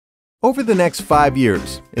Over the next 5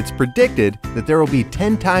 years, it's predicted that there will be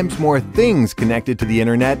 10 times more things connected to the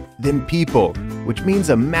internet than people, which means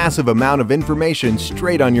a massive amount of information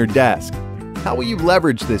straight on your desk. How will you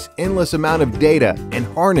leverage this endless amount of data and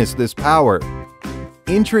harness this power?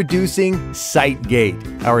 Introducing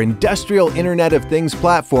SightGate, our industrial Internet of Things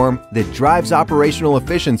platform that drives operational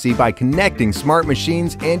efficiency by connecting smart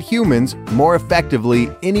machines and humans more effectively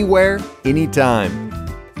anywhere, anytime.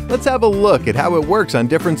 Let's have a look at how it works on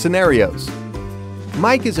different scenarios.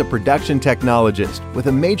 Mike is a production technologist with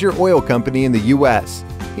a major oil company in the US.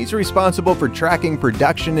 He's responsible for tracking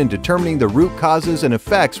production and determining the root causes and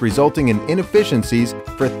effects resulting in inefficiencies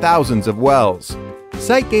for thousands of wells.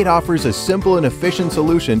 SightGate offers a simple and efficient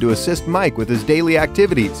solution to assist Mike with his daily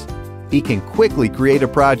activities. He can quickly create a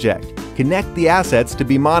project, connect the assets to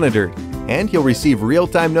be monitored, and he'll receive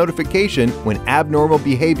real-time notification when abnormal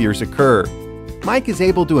behaviors occur. Mike is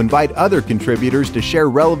able to invite other contributors to share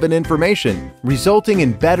relevant information, resulting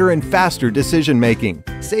in better and faster decision-making,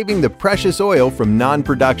 saving the precious oil from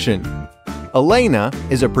non-production. Elena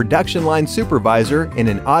is a production line supervisor in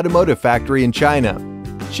an automotive factory in China.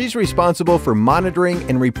 She's responsible for monitoring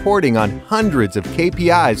and reporting on hundreds of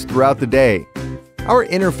KPIs throughout the day. Our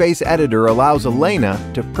interface editor allows Elena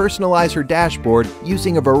to personalize her dashboard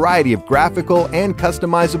using a variety of graphical and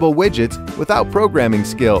customizable widgets without programming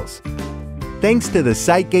skills. Thanks to the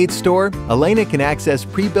SightGate store, Elena can access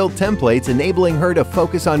pre-built templates, enabling her to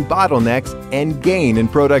focus on bottlenecks and gain in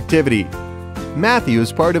productivity. Matthew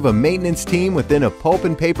is part of a maintenance team within a pulp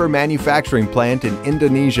and paper manufacturing plant in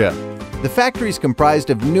Indonesia. The factory is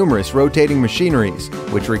comprised of numerous rotating machineries,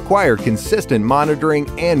 which require consistent monitoring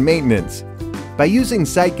and maintenance. By using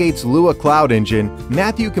SightGate's Lua cloud engine,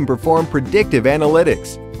 Matthew can perform predictive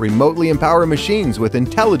analytics, remotely empower machines with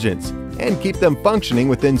intelligence, and keep them functioning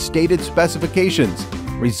within stated specifications,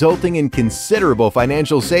 resulting in considerable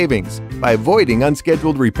financial savings by avoiding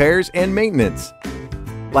unscheduled repairs and maintenance.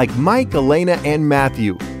 Like Mike, Elena, and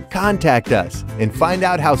Matthew, contact us and find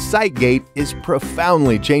out how SightGate is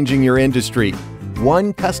profoundly changing your industry,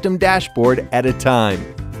 one custom dashboard at a time.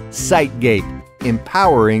 SightGate,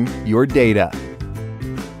 empowering your data.